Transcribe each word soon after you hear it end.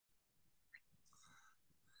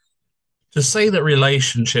To say that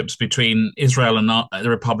relationships between Israel and the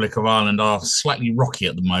Republic of Ireland are slightly rocky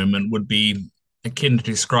at the moment would be akin to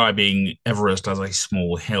describing Everest as a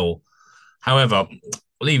small hill. However,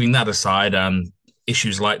 leaving that aside and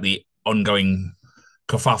issues like the ongoing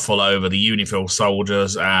kerfuffle over the UNIFIL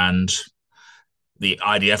soldiers and the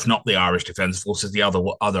IDF, not the Irish Defence Forces, the other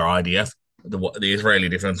IDF, the Israeli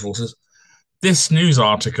Defence Forces. This news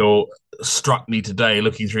article struck me today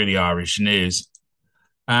looking through the Irish news.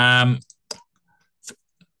 Um,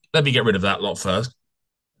 Let me get rid of that lot first.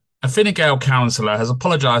 A Fine Gael councillor has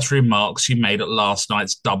apologised for remarks she made at last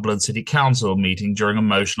night's Dublin City Council meeting during a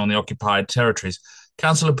motion on the occupied territories.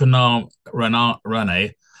 Councillor Punam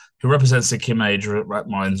Rane, who represents the Kimage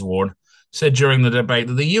Mines ward, said during the debate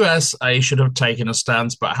that the USA should have taken a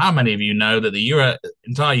stance, but how many of you know that the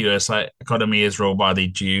entire USA economy is ruled by the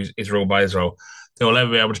Jews, is ruled by Israel? They will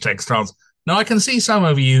never be able to take a stance. Now, I can see some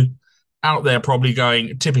of you out there probably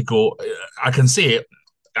going, typical, I can see it.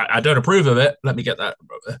 I don't approve of it. Let me get that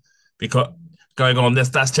because going on this,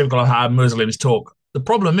 that's typical of how Muslims talk. The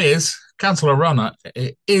problem is, Councillor Rane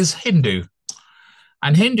is Hindu,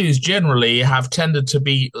 and Hindus generally have tended to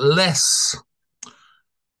be less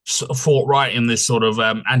forthright in this sort of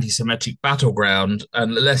anti-Semitic battleground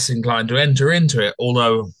and less inclined to enter into it.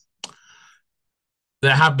 Although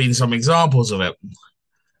there have been some examples of it,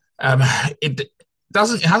 um, it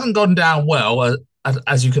it hasn't gone down well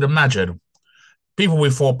as you could imagine. People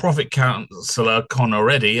with for-profit councillor Connor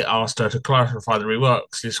Reddy asked her to clarify the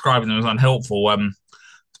remarks, describing them as unhelpful,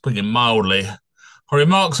 putting it mildly. Her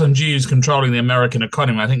remarks on Jews controlling the American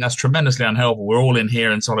economy, I think that's tremendously unhelpful. We're all in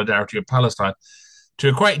here in solidarity with Palestine. To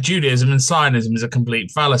equate Judaism and Zionism is a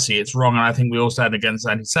complete fallacy. It's wrong, and I think we all stand against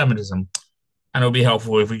anti-Semitism. And it would be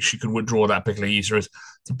helpful if she could withdraw that particular use.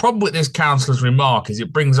 The problem with this councillor's remark is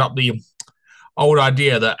it brings up the old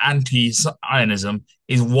idea that anti-Zionism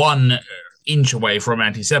is 1 inch away from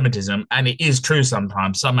anti-Semitism, and it is true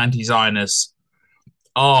sometimes. Some anti-Zionists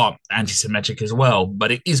are anti-Semitic as well,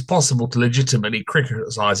 but it is possible to legitimately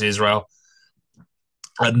criticize Israel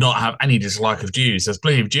and not have any dislike of Jews. There's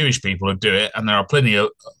plenty of Jewish people who do it, and there are plenty of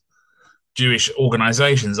Jewish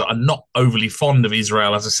organizations that are not overly fond of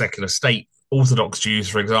Israel as a secular state. Orthodox Jews,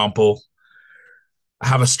 for example,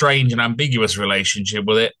 have a strange and ambiguous relationship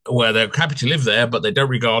with it, where they're happy to live there, but they don't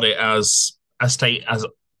regard it as a state as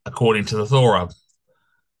according to the Torah.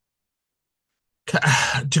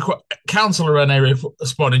 Councillor Rene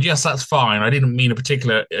responded, yes, that's fine. I didn't mean a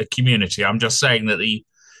particular community. I'm just saying that the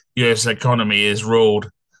US economy is ruled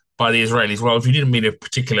by the Israelis. Well, if you didn't mean a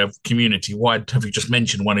particular community, why have you just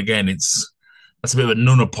mentioned one again? That's a bit of a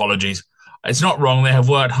non-apologies. It's not wrong. They have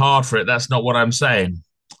worked hard for it. That's not what I'm saying.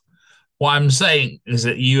 What I'm saying is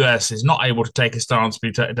that the US is not able to take a stance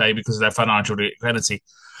today because of their financial dependency.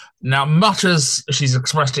 Now, much as she's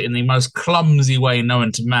expressed it in the most clumsy way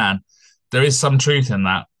known to man, there is some truth in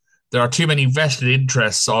that. There are too many vested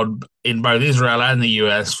interests in both Israel and the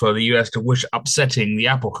US for the US to wish upsetting the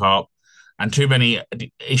apple cart, and too many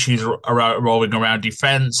issues revolving around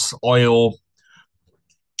defense, oil,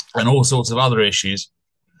 and all sorts of other issues.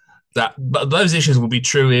 But those issues will be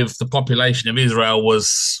true if the population of Israel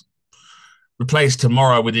was replaced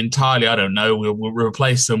tomorrow with entirely, I don't know, we'll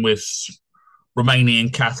replace them with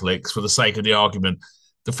Romanian Catholics for the sake of the argument.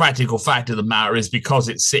 The practical fact of the matter is because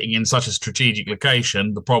it's sitting in such a strategic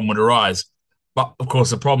location, the problem would arise. But of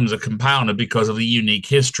course, the problems are compounded because of the unique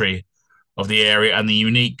history of the area and the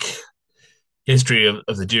unique history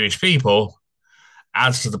of the Jewish people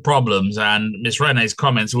adds to the problems. And Miss Rene's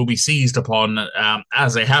comments will be seized upon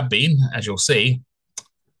as they have been, as you'll see.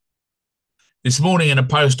 This morning, in a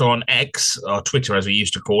post on X, or Twitter as we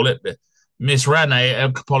used to call it, Miss Rane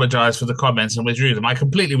apologised for the comments and withdrew them. I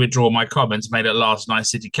completely withdraw my comments made at last night's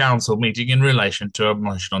City Council meeting in relation to a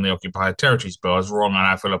motion on the occupied territories bill. I was wrong and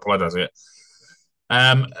I feel apologising.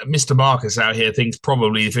 Mr. Marcus out here thinks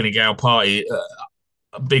probably the Fine Gael party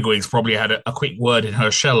bigwigs probably had a quick word in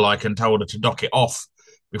her shell like and told her to knock it off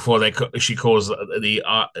before she caused the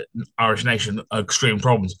Irish nation extreme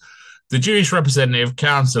problems. The Jewish Representative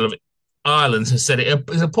Council of Ireland has said it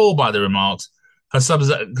is appalled by the remarks. Her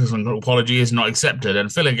subsequent apology is not accepted,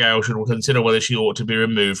 and Fine Gael should consider whether she ought to be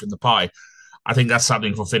removed from the party. I think that's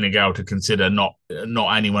something for Fine Gael to consider, not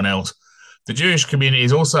anyone else. The Jewish community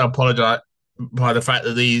is also apologised by the fact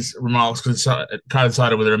that these remarks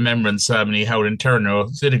coincided with a remembrance ceremony held in Terenor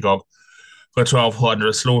Synagogue for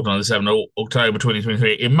 1,200 slaughter on the 7th of October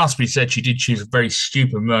 2023. It must be said she did choose a very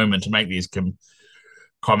stupid moment to make these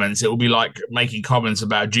comments. It would be like making comments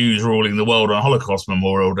about Jews ruling the world on Holocaust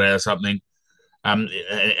Memorial Day or something.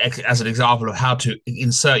 As an example of how to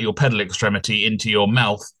insert your pedal extremity into your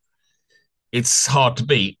mouth, it's hard to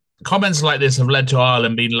beat. Comments like this have led to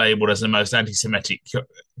Ireland being labelled as the most anti-Semitic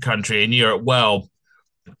country in Europe. Well,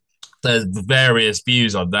 there's various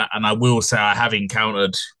views on that, and I will say I have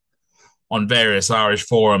encountered on various Irish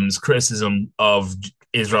forums criticism of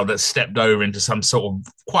Israel that stepped over into some sort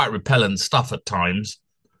of quite repellent stuff at times,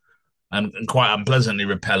 and quite unpleasantly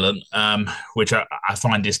repellent, which I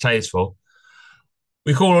find distasteful.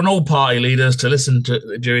 We call on all party leaders to listen to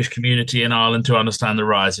the Jewish community in Ireland to understand the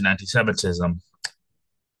rise in anti Semitism.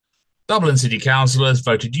 Dublin City councillors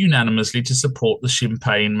voted unanimously to support the Sinn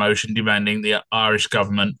Féin motion demanding the Irish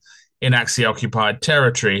government enacts the occupied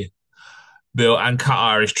territory bill and cut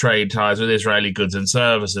Irish trade ties with Israeli goods and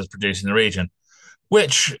services produced in the region,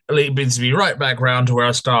 which brings me right back round to where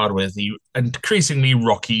I started with the increasingly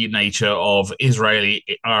rocky nature of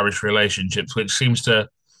Israeli-Irish relationships, which seems to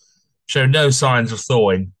show no signs of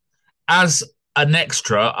thawing. As an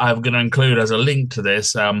extra, I'm going to include as a link to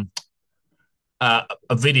this a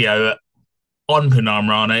video on Punam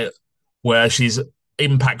Rane where she's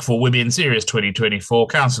Impactful Women Series 2024,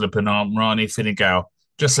 Councillor Punam Rane Finnegal,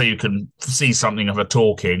 just so you can see something of her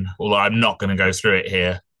talking, although I'm not going to go through it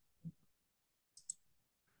here.